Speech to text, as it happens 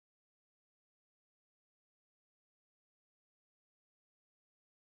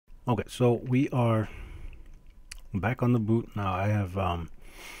Okay, so we are back on the boot now. I have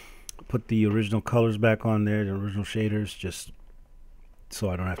put the original colors back on there, the original shaders, just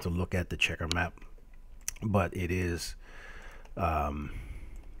so I don't have to look at the checker map. But it is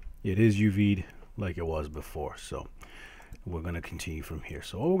UV'd like it was before, so we're going to continue from here.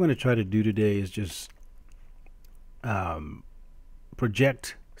 So what we're going to try to do today is just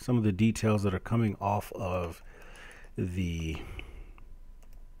project some of the details that are coming off of the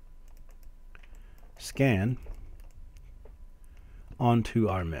scan onto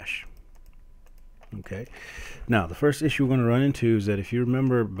our mesh. Okay, now the first issue we're going to run into is that if you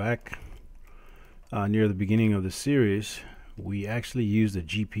remember back near the beginning of the series, we actually used a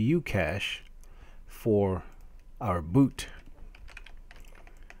GPU cache for our boot,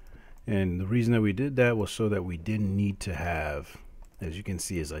 and the reason that we did that was so that we didn't need to have, as you can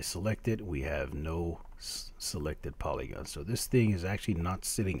see as I select it, we have no selected polygons. So this thing is actually not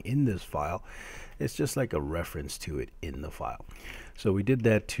sitting in this file, it's just like a reference to it in the file. So we did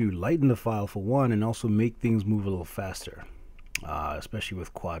that to lighten the file for one, and also make things move a little faster, especially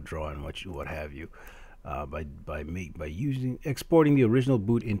with quad draw and what have you. By exporting the original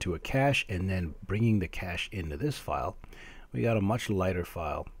boot into a cache and then bringing the cache into this file, we got a much lighter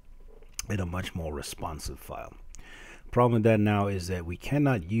file and a much more responsive file. Problem with that now is that we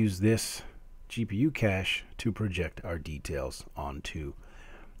cannot use this GPU cache to project our details onto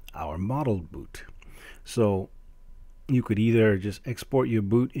our modeled boot. So you could either just export your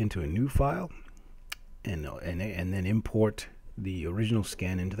boot into a new file and then import the original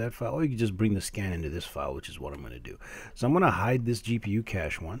scan into that file, or you can just bring the scan into this file, which is what I'm going to do. So I'm going to hide this GPU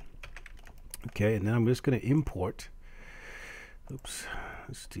cache one. Okay, and then I'm just going to import. Oops,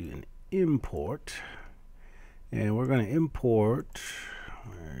 let's do an import, and we're going to import.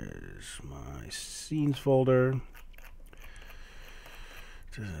 Where's my scenes folder?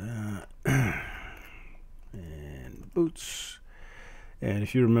 And boots. And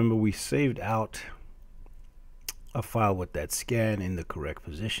if you remember, we saved out a file with that scan in the correct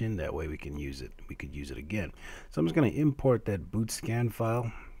position. That way we can use it. We could use it again. So I'm just going to import that boot scan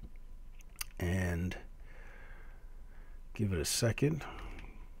file and give it a second.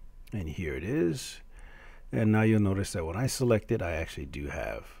 And here it is. And now you'll notice that when I select it, I actually do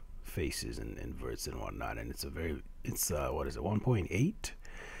have faces and inverts and whatnot. And it's what is it, 1.8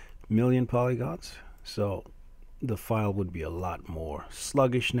 million polygons. So the file would be a lot more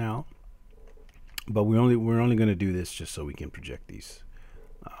sluggish now. But we're only going to do this just so we can project these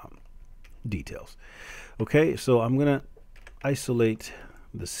details. Okay, so I'm going to isolate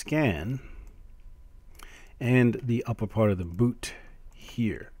the scan and the upper part of the boot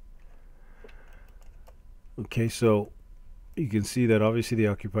here. Okay, so you can see that obviously they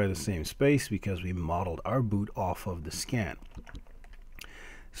occupy the same space because we modeled our boot off of the scan.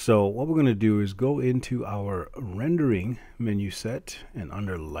 So what we're going to do is go into our rendering menu set, and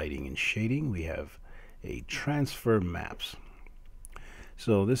under lighting and shading we have a transfer maps.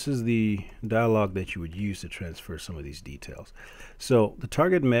 So this is the dialog that you would use to transfer some of these details. So the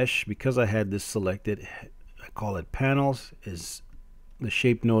target mesh, because I had this selected, I call it panels, is the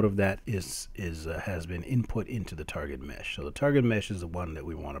shape node of that has been input into the target mesh. So the target mesh is the one that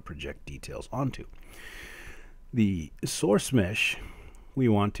we want to project details onto. The source mesh we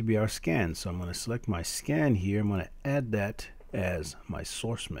want to be our scan. So I'm going to select my scan here. I'm going to add that as my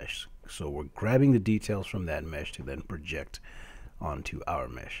source mesh. So we're grabbing the details from that mesh to then project onto our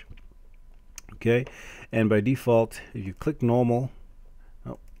mesh. Okay, and by default, if you click normal,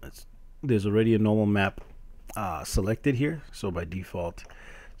 there's already a normal map selected here. So by default,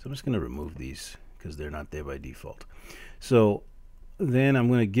 so I'm just going to remove these because they're not there by default. So then I'm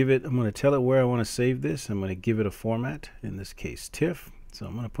going to tell it where I want to save this. I'm going to give it a format, in this case TIFF. So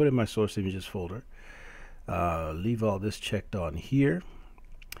I'm going to put it in my source images folder. Leave all this checked on here.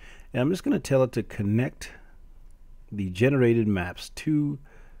 And I'm just going to tell it to connect the generated maps to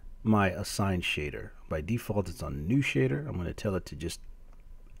my assigned shader. By default, it's on new shader. I'm going to tell it to just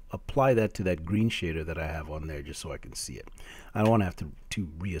apply that to that green shader that I have on there just so I can see it. I don't want to have to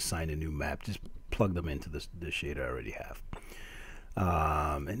reassign a new map. Just plug them into the shader I already have.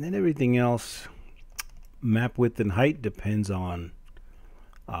 And then everything else, map width and height, depends on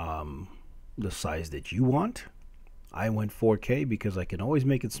the size that you want. I went 4K because I can always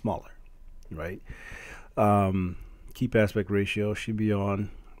make it smaller, right? Keep aspect ratio should be on.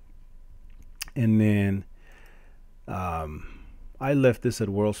 And then I left this at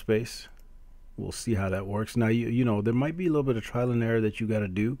world space. We'll see how that works. Now, you know, there might be a little bit of trial and error that you got to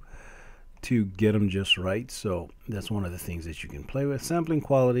do to get them just right. So that's one of the things that you can play with. Sampling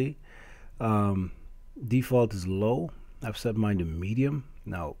quality, default is low. I've set mine to medium.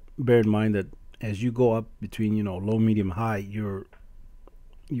 Now, bear in mind that as you go up between, you know, low, medium, high, your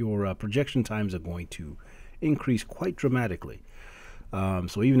projection times are going to increase quite dramatically.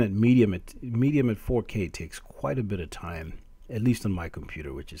 So even at medium at 4K, it takes quite a bit of time, at least on my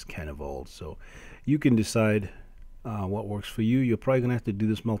computer, which is kind of old. So you can decide what works for you. You're probably gonna have to do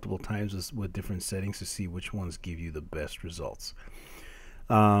this multiple times with different settings to see which ones give you the best results.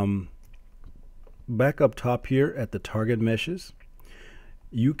 Back up top here at the target meshes,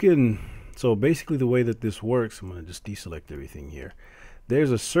 you can, so basically the way that this works, I'm going to just deselect everything here.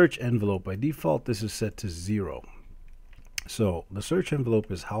 There's a search envelope. By default, this is set to 0. So the search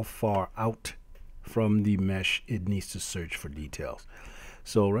envelope is how far out from the mesh it needs to search for details.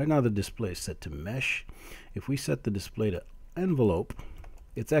 So right now the display is set to mesh. If we set the display to envelope,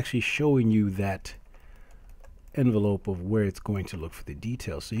 it's actually showing you that envelope of where it's going to look for the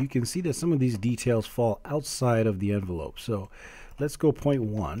details. So you can see that some of these details fall outside of the envelope. So let's go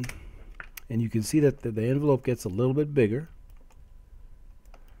 0.1, and you can see that the envelope gets a little bit bigger.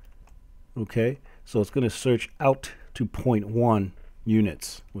 Okay, so it's going to search out to 0.1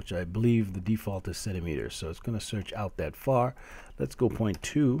 units, which I believe the default is centimeters. So it's going to search out that far. Let's go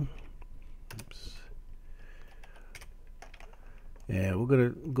 0.2. Oops. And we're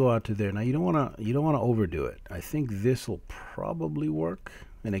gonna go out to there. Now you don't wanna overdo it. I think this will probably work.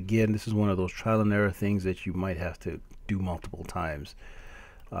 And again, this is one of those trial and error things that you might have to do multiple times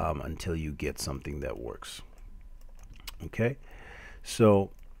until you get something that works. Okay,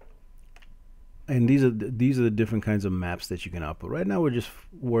 so and these are the different kinds of maps that you can output. Right now we're just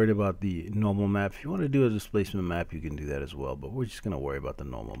worried about the normal map. If you want to do a displacement map, you can do that as well, but we're just going to worry about the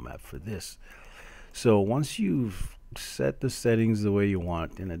normal map for this. So once you've set the settings the way you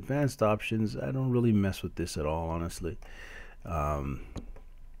want in advanced options, I don't really mess with this at all, honestly,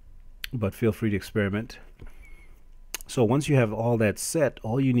 but feel free to experiment. So once you have all that set,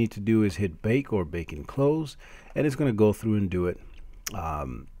 all you need to do is hit bake or bake and close, and it's going to go through and do it.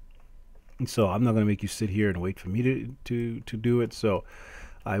 So I'm not going to make you sit here and wait for me to do it. So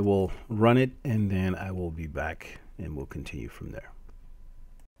I will run it, and then I will be back and we'll continue from there.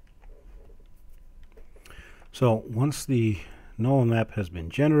 So once the normal map has been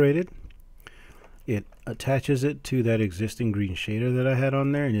generated, it attaches it to that existing green shader that I had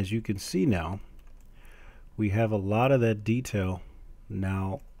on there. And as you can see now, we have a lot of that detail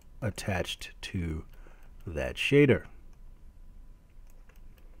now attached to that shader.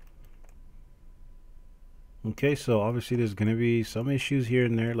 Okay, so obviously there's going to be some issues here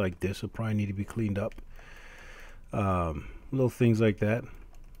and there, like this will probably need to be cleaned up. Little things like that.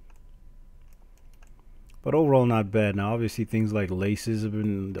 But overall not bad. Now obviously things like laces have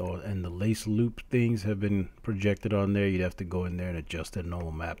been, and the lace loop things have been projected on there. You'd have to go in there and adjust that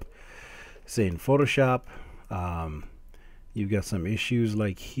normal map. Say in Photoshop, you've got some issues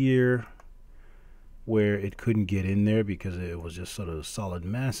like here where it couldn't get in there because it was just sort of a solid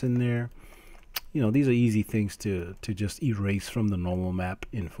mass in there. You know, these are easy things to just erase from the normal map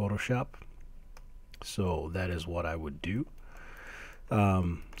in Photoshop. So that is what I would do.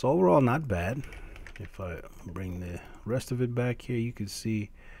 So overall not bad. If I bring the rest of it back here, you can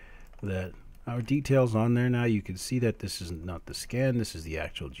see that our details on there now. You can see that this is not the scan, this is the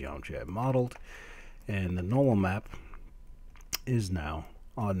actual geometry I modeled, and the normal map is now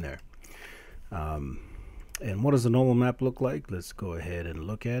on there. And what does the normal map look like? Let's go ahead and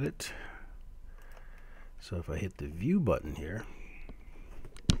look at it. So if I hit the view button here,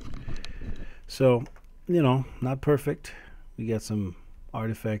 so you know, not perfect. We got some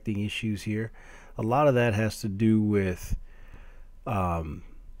artifacting issues here. A lot of that has to do with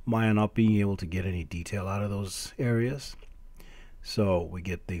Maya not being able to get any detail out of those areas. So we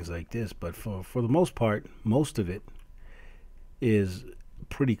get things like this, but for the most part, most of it is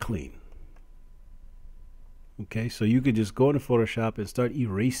pretty clean. Okay, so you could just go into Photoshop and start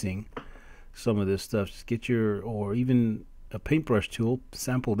erasing some of this stuff. Just get your, or even a paintbrush tool,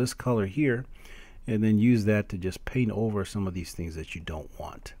 sample this color here, and then use that to just paint over some of these things that you don't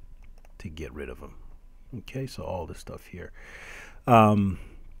want, to get rid of them. Okay, so all this stuff here.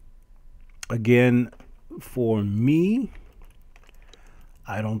 Again, for me,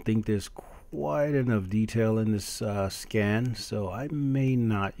 I don't think there's quite enough detail in this scan, so I may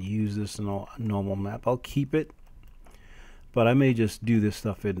not use this normal map. I'll keep it, but I may just do this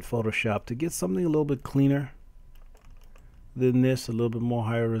stuff in Photoshop to get something a little bit cleaner than this, a little bit more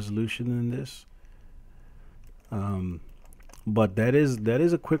higher resolution than this. But that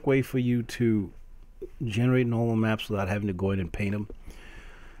is a quick way for you to generate normal maps without having to go in and paint them,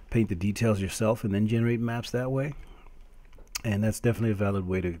 paint the details yourself, and then generate maps that way. And that's definitely a valid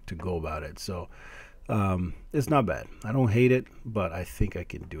way to go about it. So It's not bad. I don't hate it, but I think I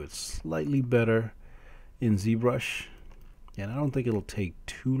can do it slightly better in ZBrush, and I don't think it'll take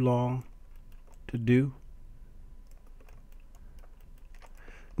too long to do.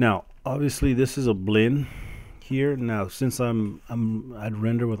 Now, obviously, this is a blend here. Now, since I'd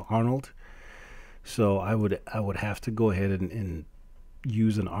render with Arnold, so I would have to go ahead and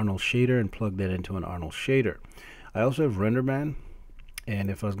use an Arnold shader and plug that into an Arnold shader. I also have RenderMan,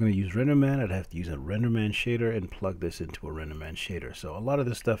 and if I was going to use RenderMan, I'd have to use a RenderMan shader and plug this into a RenderMan shader. So a lot of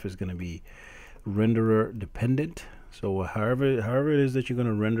this stuff is going to be renderer dependent. So however it is that you're going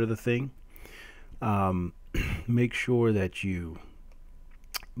to render the thing, make sure that you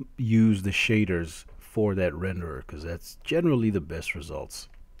use the shaders for that renderer, because that's generally the best results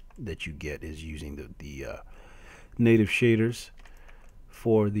that you get, is using the native shaders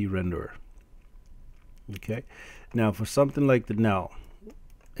for the renderer. Okay, now for something like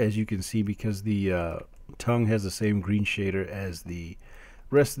as you can see, because the tongue has the same green shader as the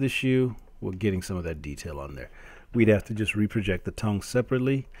rest of the shoe, we're getting some of that detail on there. We'd have to just reproject the tongue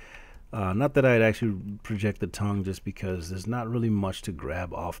separately. Not that I'd actually project the tongue, just because there's not really much to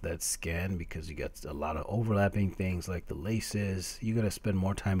grab off that scan, because you got a lot of overlapping things like the laces. You're gonna spend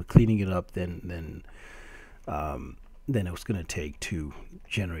more time cleaning it up than it was gonna take to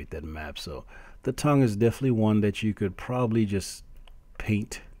generate that map. So the tongue is definitely one that you could probably just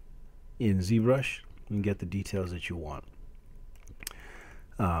paint in ZBrush and get the details that you want.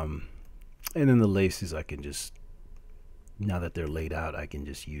 And then the laces, I can just, now that they're laid out, I can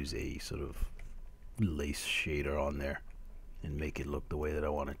just use a sort of lace shader on there and make it look the way that I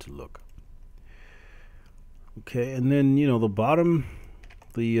want it to look. Okay, and then, you know, the bottom,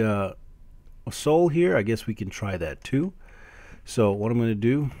 the sole here, I guess we can try that too. So what I'm going to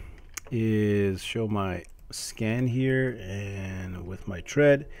do is show my scan here and with my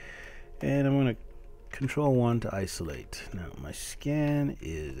tread, and I'm going to Control 1 to isolate. Now my scan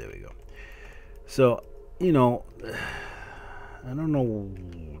is, there we go. So, you know, I don't know,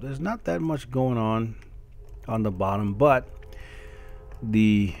 there's not that much going on the bottom, but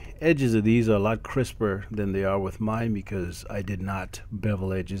the edges of these are a lot crisper than they are with mine, because I did not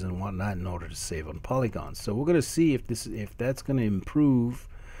bevel edges and whatnot in order to save on polygons. So we're going to see if that's going to improve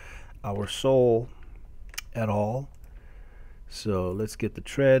our sole at all. So let's get the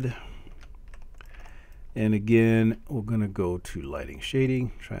tread, and again we're going to go to lighting,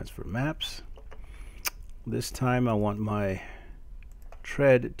 shading, transfer maps. This time I want my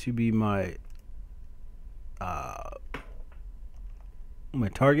tread to be my my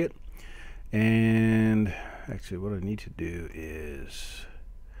target, and actually what I need to do is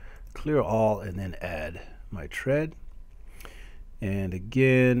clear all and then add my tread. And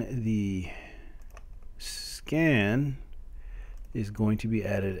again, the scan is going to be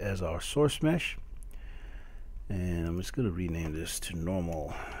added as our source mesh, and I'm just going to rename this to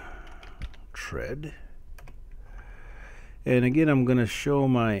normal tread. And again, I'm going to show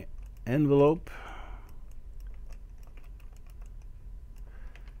my envelope,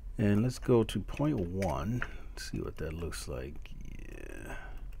 and let's go to 0.1, see what that looks like.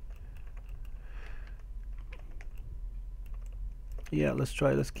 Yeah, let's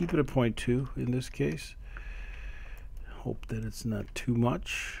keep it at 0.2 in this case. Hope that it's not too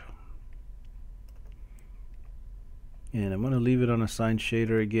much. And I'm going to leave it on a sign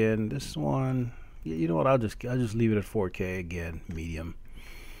shader again. This one, you know what, I'll just leave it at 4K again, medium.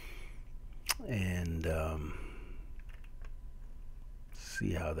 And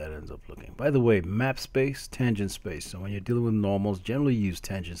see how that ends up looking. By the way, map space, tangent space. So when you're dealing with normals, generally use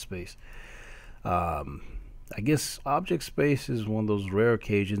tangent space. I guess object space is one of those rare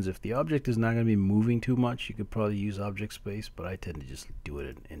occasions. If the object is not going to be moving too much, you could probably use object space, but I tend to just do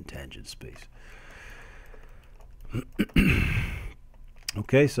it in tangent space.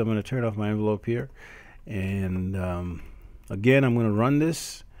 Okay, so I'm going to turn off my envelope here, and again I'm going to run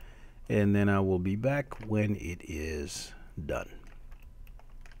this, and then I will be back when it is done.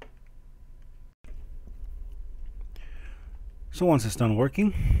 So once it's done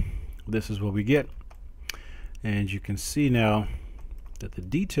working, this is what we get. And you can see now that the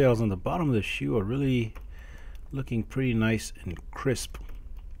details on the bottom of the shoe are really looking pretty nice and crisp.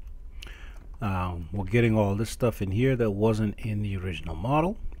 We're getting all this stuff in here that wasn't in the original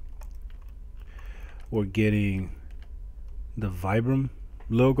model. We're getting the Vibram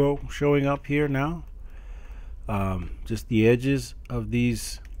logo showing up here now. Just the edges of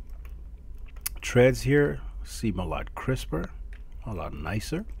these treads here seem a lot crisper, a lot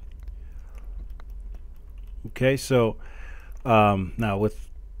nicer. Okay, so now with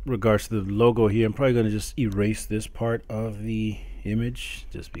regards to the logo here, I'm probably going to just erase this part of the image,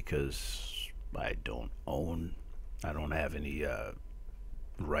 just because I don't own. I don't have any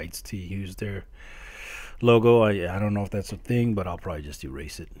rights to use their logo. I don't know if that's a thing, but I'll probably just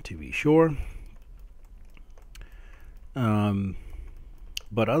erase it to be sure.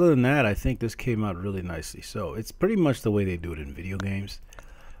 But other than that, I think this came out really nicely. So it's pretty much the way they do it in video games,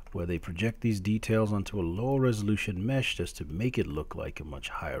 where they project these details onto a low resolution mesh just to make it look like a much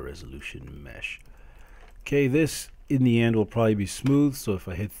higher resolution mesh. Okay, this in the end will probably be smooth, so if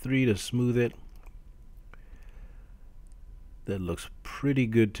I hit 3 to smooth it, that looks pretty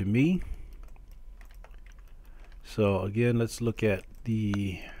good to me. So again, let's look at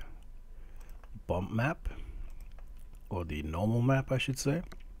the bump map, or the normal map I should say.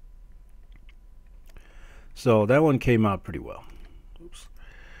 So that one came out pretty well. Oops.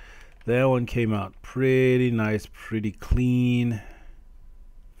 That one came out pretty nice, pretty clean,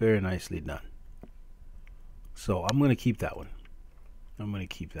 very nicely done. So I'm going to keep that one. I'm going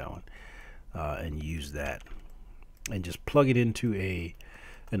to keep that one and use that, and just plug it into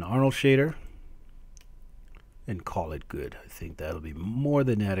an Arnold shader and call it good. I think that'll be more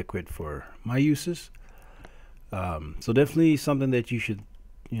than adequate for my uses. So definitely something that you should,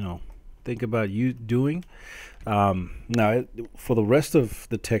 think about doing. Now, for the rest of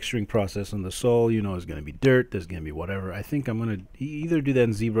the texturing process on the sole, is going to be dirt. There's going to be whatever. I think I'm going to either do that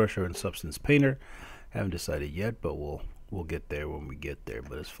in ZBrush or in Substance Painter. Haven't decided yet, but we'll get there when we get there.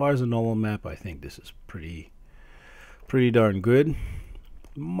 But as far as a normal map, I think this is pretty darn good.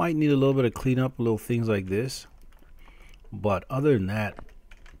 Might need a little bit of cleanup, little things like this, but other than that,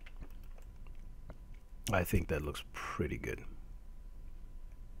 I think that looks pretty good.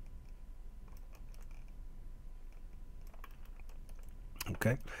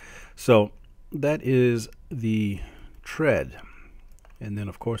 Okay, so that is the tread, and then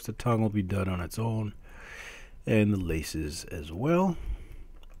of course the tongue will be done on its own, and the laces as well.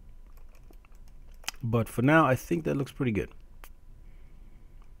 But for now, I think that looks pretty good.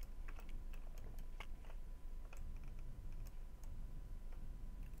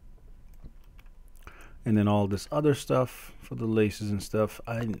 And then all this other stuff for the laces and stuff,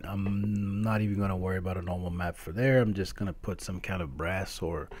 I'm not even going to worry about a normal map for there. I'm just going to put some kind of brass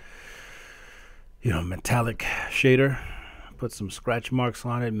or metallic shader, put some scratch marks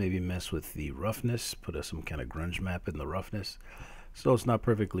on it, maybe mess with the roughness, put some kind of grunge map in the roughness, so it's not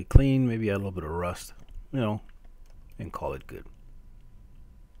perfectly clean, maybe add a little bit of rust, and call it good.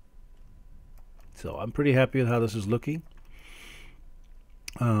 So I'm pretty happy with how this is looking.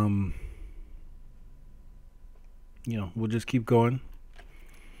 We'll just keep going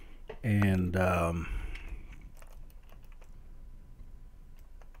and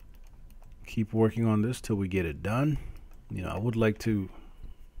keep working on this till we get it done. I would like to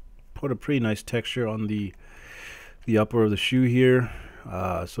put a pretty nice texture on the upper of the shoe here,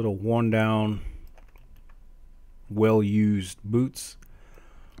 sort of worn down, well used boots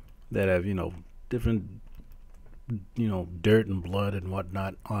that have different dirt and blood and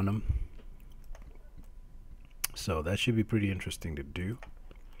whatnot on them. So that should be pretty interesting to do.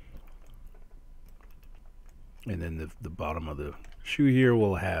 And then the bottom of the shoe here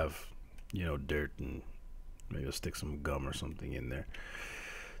will have dirt, and maybe I'll stick some gum or something in there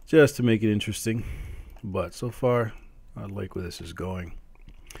just to make it interesting. But so far I like where this is going.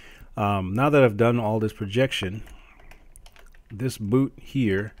 Now that I've done all this projection, this boot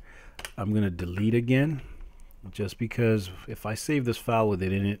here I'm going to delete again, just because if I save this file with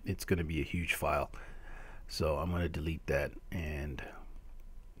it in it, it's going to be a huge file. So I'm going to delete that, and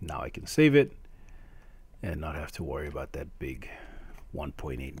now I can save it and not have to worry about that big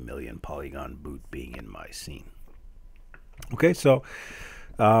 1.8 million polygon boot being in my scene. Okay, so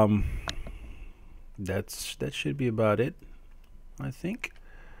that should be about it, I think,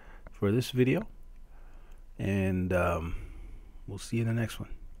 for this video, and we'll see you in the next one.